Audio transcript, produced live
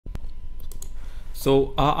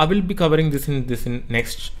So I will be covering this in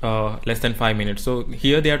next less than 5 minutes. So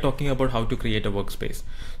here they are talking about how to create a workspace.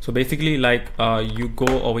 So basically, like you go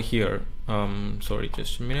over here. Sorry,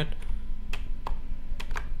 just a minute.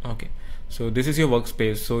 Okay, so this is your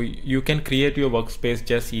workspace. So you can create your workspace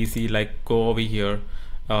just easy. Like go over here,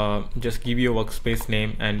 just give your workspace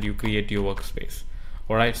name and you create your workspace.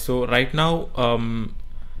 All right. So right now,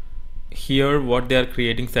 here what they are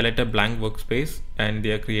creating, select a blank workspace, and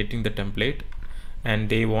they are creating the template. And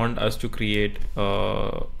they want us to create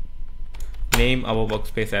name our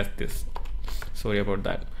workspace as this. Sorry about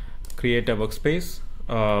that. Create a workspace,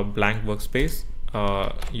 blank workspace.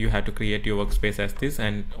 You have to create your workspace as this,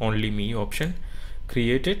 and only me option.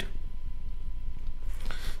 Create it.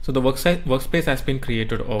 So the workspace has been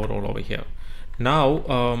created overall over here.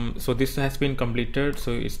 Now so this has been completed,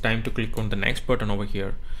 so it's time to click on the next button over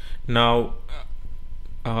here. Now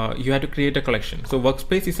you have to create a collection. So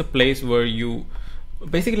workspace is a place where you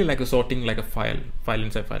basically like a sorting, like a file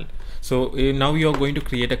inside file. So now you are going to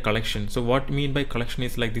create a collection. So what I mean by collection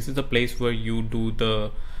is like this is the place where you do the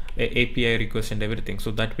API request and everything. So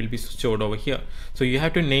that will be stored over here. So you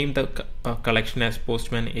have to name the collection as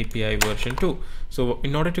Postman API version 2. So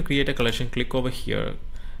in order to create a collection, click over here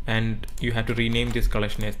and you have to rename this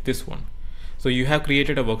collection as this one. So you have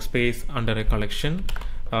created a workspace under a collection.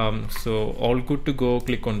 So all good to go.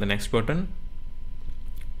 Click on the next button.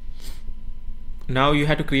 Now you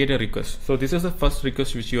have to create a request. So this is the first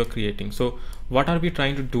request which you are creating. So what are we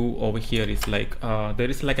trying to do over here is like there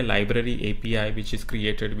is like a library API which is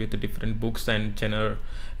created with the different books and genre,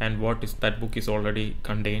 and what is that book is already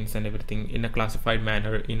contains and everything in a classified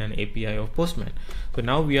manner in an API of Postman. So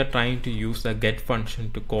now we are trying to use the get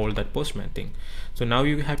function to call that Postman thing. So now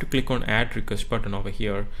you have to click on add request button over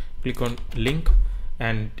here, click on link,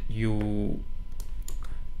 and you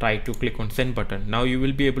try to click on send button. Now you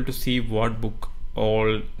will be able to see what book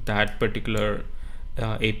all that particular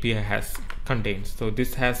API has contains. So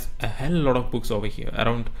this has a hell lot of books over here,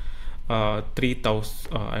 around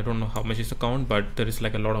 3,000. I don't know how much is the count, but there is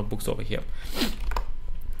like a lot of books over here.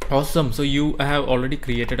 Awesome. So you have already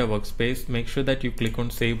created a workspace. Make sure that you click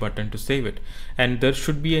on save button to save it, and there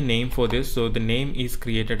should be a name for this. So the name is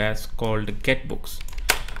created as called get books,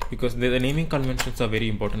 because the naming conventions are very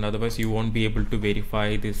important. Otherwise you won't be able to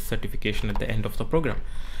verify this certification at the end of the program.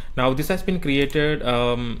 Now this has been created,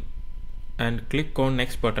 and click on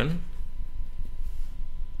next button.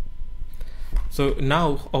 So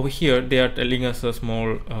now over here they are telling us a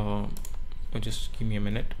small just give me a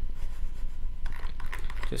minute,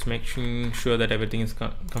 just making sure that everything is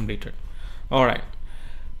completed. All right,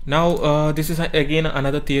 now this is again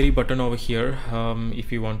another theory button over here.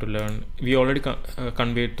 If you want to learn, we already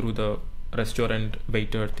conveyed through the restaurant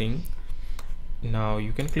waiter thing. Now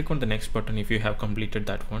you can click on the next button if you have completed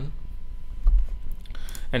that one,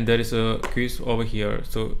 and there is a quiz over here.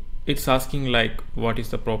 So it's asking like what is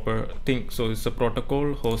the proper thing. So it's a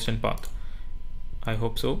protocol, host, and path. I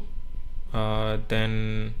hope so.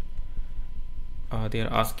 Then they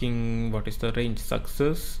are asking what is the range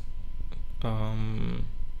success.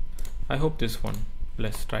 I hope this one.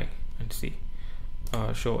 Let's try and see.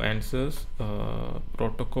 Show answers,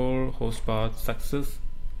 protocol, host path, success,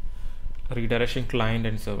 redirection, client,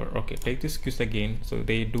 and server. Okay, take this quiz again. So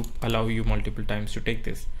they do allow you multiple times to take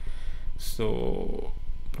this. So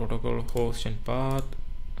protocol, host, and path,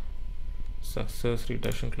 success,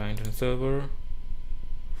 redirection, client, and server.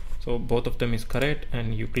 So both of them is correct,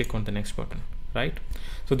 and you click on the next button, right?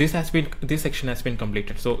 So this section has been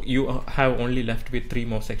completed. So you have only left with 3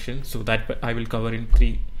 more sections, so that I will cover in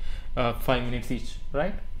 5 minutes each,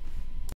 right?